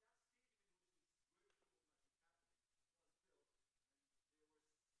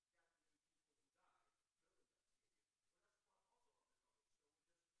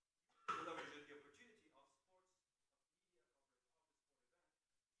 Leverage the opportunity of sports,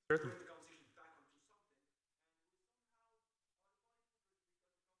 Certainly. the conversation back onto something.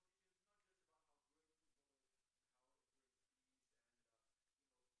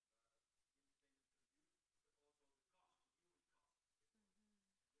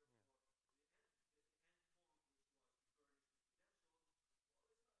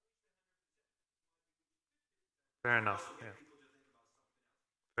 Fair enough. Yeah.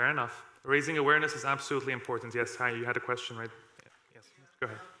 Fair enough. Raising awareness is absolutely important. Yes, hi, you had a question, right? Yeah. Yes, go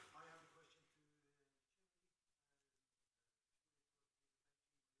ahead.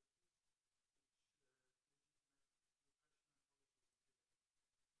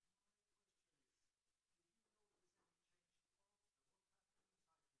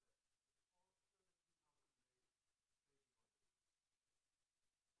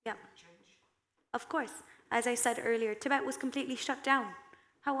 Yeah. Of course. As I said earlier, Tibet was completely shut down.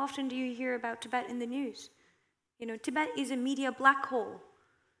 How often do you hear about Tibet in the news? You know, Tibet is a media black hole.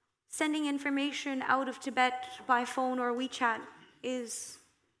 Sending information out of Tibet by phone or WeChat is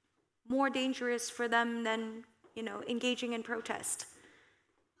more dangerous for them than, you know, engaging in protest.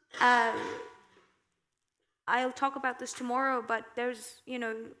 I'll talk about this tomorrow, but there's, you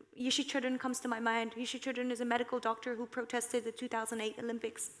know, Yishi Chudun comes to my mind. Yishi Chudun is a medical doctor who protested the 2008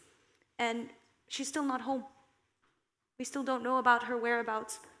 Olympics, and she's still not home. We still don't know about her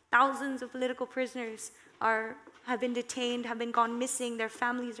whereabouts. Thousands of political prisoners have been detained, have been gone missing, their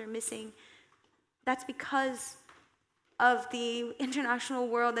families are missing. That's because of the international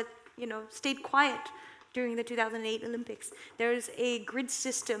world that, you know, stayed quiet during the 2008 Olympics. There's a grid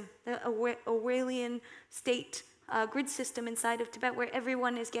system, a Orwellian state grid system inside of Tibet where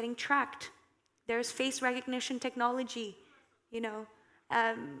everyone is getting tracked. There's face recognition technology, you know.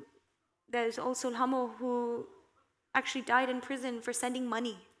 There's also Lhamo who actually died in prison for sending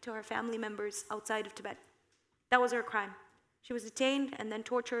money to her family members outside of Tibet. That was her crime. She was detained and then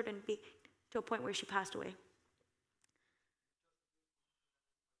tortured and beat to a point where she passed away.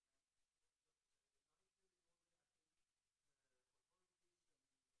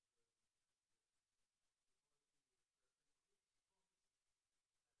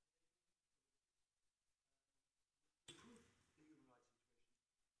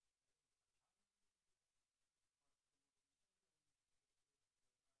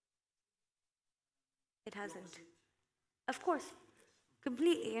 It hasn't. Of course,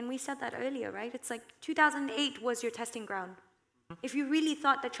 completely. And we said that earlier, right? It's like 2008 was your testing ground. If you really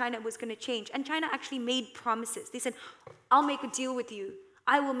thought that China was going to change, and China actually made promises. They said, I'll make a deal with you.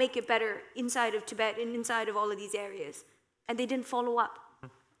 I will make it better inside of Tibet and inside of all of these areas. And they didn't follow up.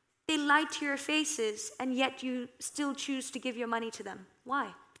 They lied to your faces, and yet you still choose to give your money to them.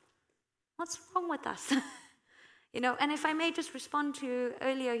 Why? What's wrong with us? You know, and if I may just respond to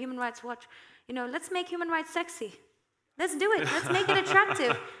earlier Human Rights Watch, you know, let's make human rights sexy. Let's do it. Let's make it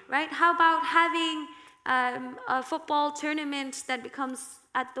attractive, right? How about having a football tournament that becomes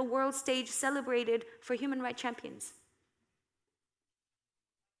at the world stage celebrated for human rights champions?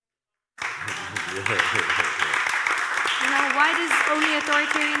 You know, why does only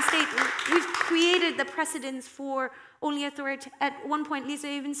authoritarian state? We've created the precedents for only authoritarian. At one point, Lisa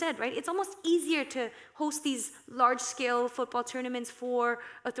even said, right, it's almost easier to host these large-scale football tournaments for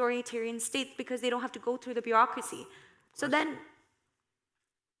authoritarian states because they don't have to go through the bureaucracy. So then,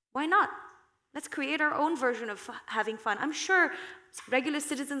 why not? Let's create our own version of having fun. I'm sure regular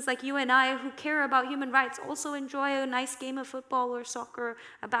citizens like you and I who care about human rights also enjoy a nice game of football or soccer,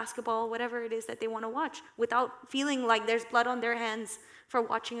 a basketball, whatever it is that they want to watch without feeling like there's blood on their hands for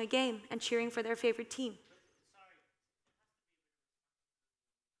watching a game and cheering for their favorite team.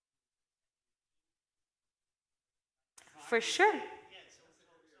 For sure.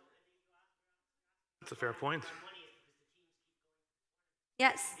 That's a fair point.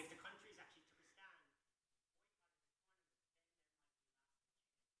 Yes.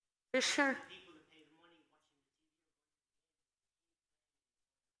 For sure.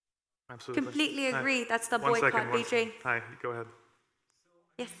 Absolutely. Completely agree. That's the One boycott, second, BJ. Hi, go ahead.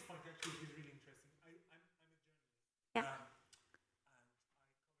 Yes. Yeah.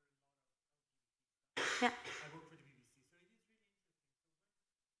 Yeah.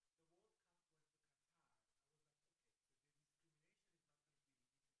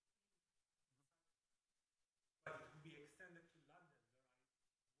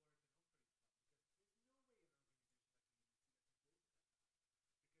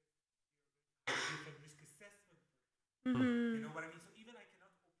 Mm-hmm. You know what I mean? So even I cannot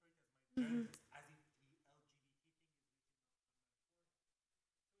operate as my journalist as if the LGBT thing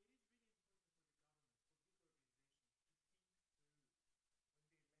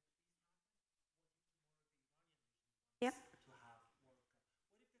is Yep. to have World Cup.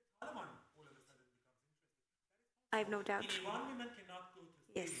 What if the Taliban all of a sudden becomes interested? I have no doubt. In Iran, women cannot go to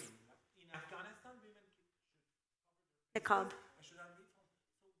Yes. stadium. In Afghanistan, women The cob. I should have leave home.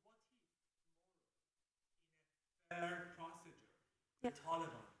 So what if tomorrow, in a fair procedure, Yep. the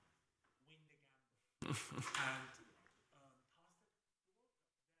Taliban win the gamble and toss it to the World Cup?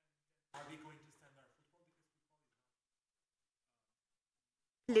 Then are we going to send our football because football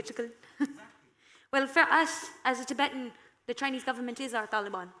is Political. exactly? Well, for us, as a Tibetan, the Chinese government is our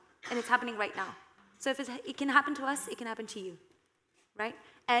Taliban, and it's happening right now. So if it can happen to us, it can happen to you, right?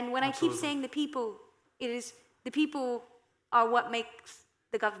 And when I keep Absolutely. saying the people, it is the people are what makes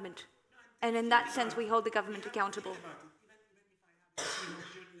the government. And in that sense, we hold the government accountable. About it. Even if I have a team of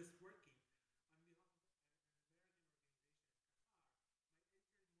journalists working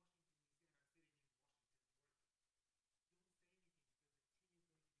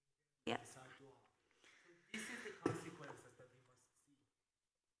Yeah. inside Doha. So this is the consequences that we must see.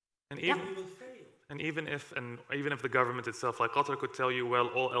 And Yep. even, We will fail. even if the government itself, like Qatar, could tell you, well,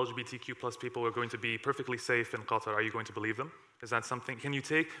 all LGBTQ plus people are going to be perfectly safe in Qatar, are you going to believe them? Is that something? Can you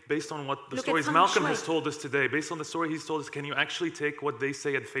take, based on what the Look at stories feng Malcolm shui. has told us today, based on the story he's told us, can you actually take what they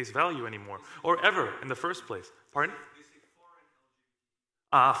say at face value anymore, or ever in the first place? Pardon?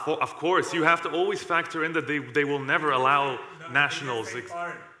 Of course, you have to always factor in that they will never allow nationals. They just say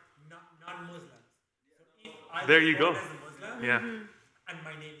foreign, non-Muslims. So if I There was you born go. as a Muslim Yeah. and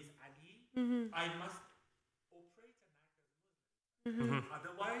my name is Ali, I must operate and act as Muslim.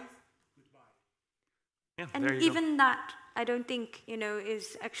 Otherwise, goodbye. Yeah, And there you go. even that, I don't think,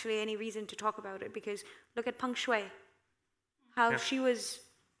 is actually any reason to talk about it, because look at Peng Shui, how Yeah. she was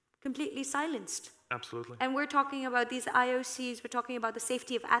completely silenced. Absolutely. And we're talking about these IOCs, we're talking about the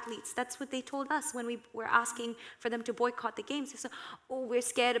safety of athletes. That's what they told us when we were asking for them to boycott the games. They said, oh, we're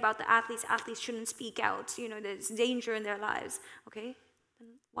scared about the athletes. Athletes shouldn't speak out. There's danger in their lives. Okay,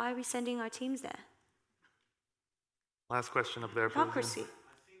 then why are we sending our teams there? Last question up there. please. Hypocrisy. Of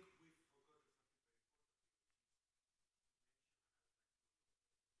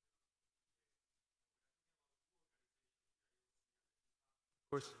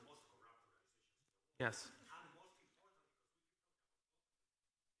course. Yes.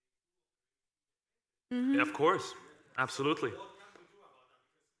 Yeah, of course. Absolutely. Of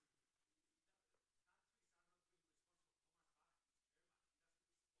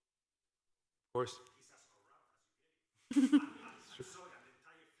course.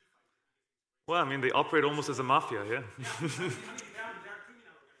 Well, I mean, they operate almost as a mafia, yeah.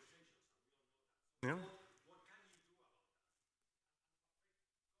 Yeah.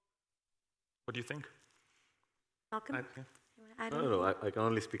 What do you think? Malcolm, Yeah. you want to add No, anything? no, I can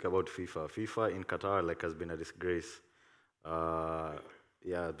only speak about FIFA. FIFA in Qatar has been a disgrace.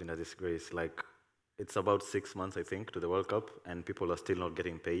 It's been a disgrace. It's about 6 months, I think, to the World Cup, and people are still not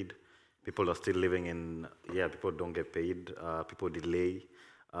getting paid. People are still living in, people don't get paid. People delay.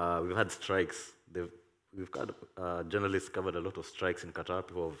 We've had strikes. We've got journalists covered a lot of strikes in Qatar.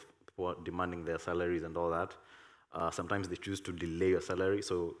 People are demanding their salaries and all that. Sometimes they choose to delay your salary,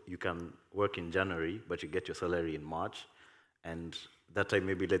 so you can work in January, but you get your salary in March. And that time,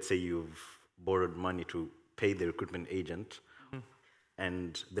 maybe let's say you've borrowed money to pay the recruitment agent,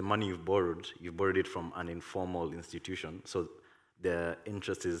 and the money you've borrowed it from an informal institution, so the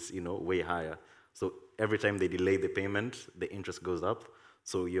interest is way higher. So every time they delay the payment, the interest goes up.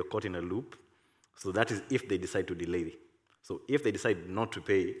 So you're caught in a loop. So that is if they decide to delay. So if they decide not to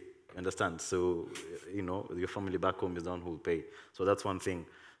pay, you understand? So your family back home is the one who will pay. So that's one thing.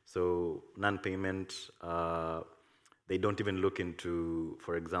 So non-payment. They don't even look into,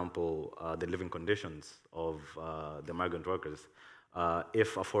 for example, the living conditions of the migrant workers.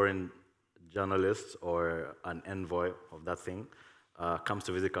 If a foreign journalist or an envoy of that thing comes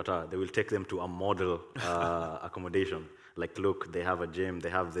to visit Qatar, they will take them to a model accommodation. Like, look, they have a gym, they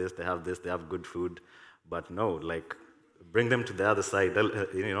have this, they have good food. But no, bring them to the other side.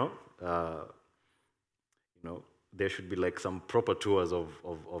 There should be some proper tours of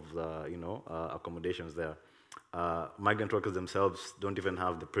the accommodations there. Migrant workers themselves don't even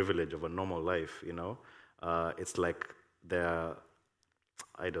have the privilege of a normal life. It's like they're,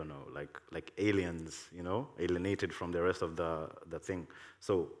 I don't know, like aliens, alienated from the rest of the thing.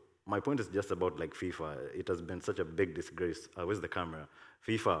 So my point is just about FIFA. It has been such a big disgrace. Where's the camera?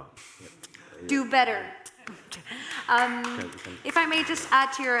 FIFA. Do better. If I may just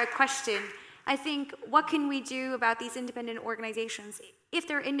add to your question, I think, what can we do about these independent organizations? If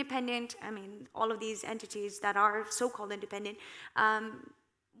they're independent, I mean, all of these entities that are so-called independent,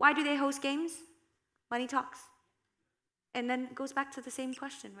 why do they host games? Money talks. And then it goes back to the same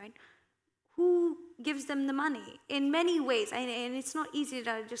question, right? Who gives them the money? In many ways, and it's not easy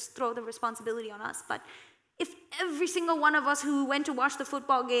to just throw the responsibility on us, but if every single one of us who went to watch the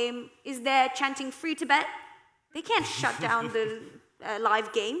football game is there chanting free Tibet, they can't shut down the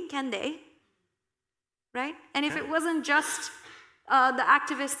live game, can they? Right? And if it wasn't just the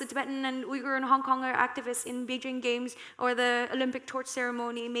activists, the Tibetan and Uyghur and Hong Konger activists in Beijing Games or the Olympic torch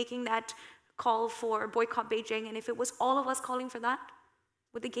ceremony making that call for boycott Beijing, and if it was all of us calling for that,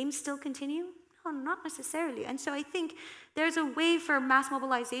 would the games still continue? No, not necessarily. And so I think there's a way for mass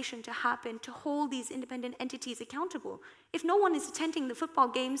mobilization to happen to hold these independent entities accountable. If no one is attending the football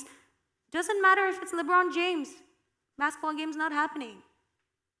games, doesn't matter if it's LeBron James, basketball game's not happening.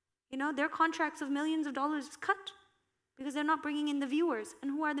 You know, their contracts of millions of dollars is cut because they're not bringing in the viewers. And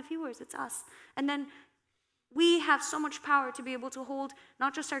who are the viewers? It's us. And then we have so much power to be able to hold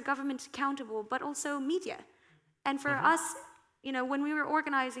not just our government accountable, but also media. And for us, you know, when we were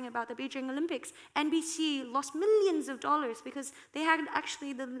organizing about the Beijing Olympics, NBC lost millions of dollars because they had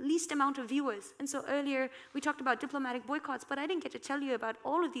actually the least amount of viewers. And so earlier we talked about diplomatic boycotts, but I didn't get to tell you about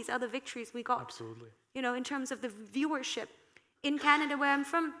all of these other victories we got. Absolutely. You know, in terms of the viewership. In Canada, where I'm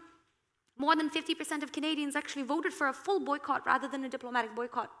from, more than 50% of Canadians actually voted for a full boycott rather than a diplomatic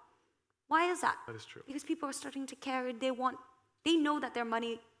boycott. Why is that? That is true. Because people are starting to care. They know that their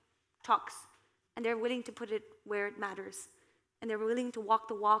money talks, and they're willing to put it where it matters. And they're willing to walk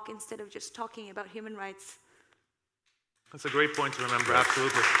the walk instead of just talking about human rights. That's a great point to remember,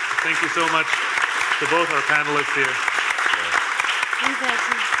 absolutely. Thank you so much to both our panelists here.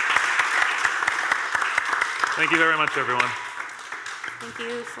 Thank you very much, everyone. Thank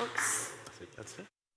you, folks. That's it.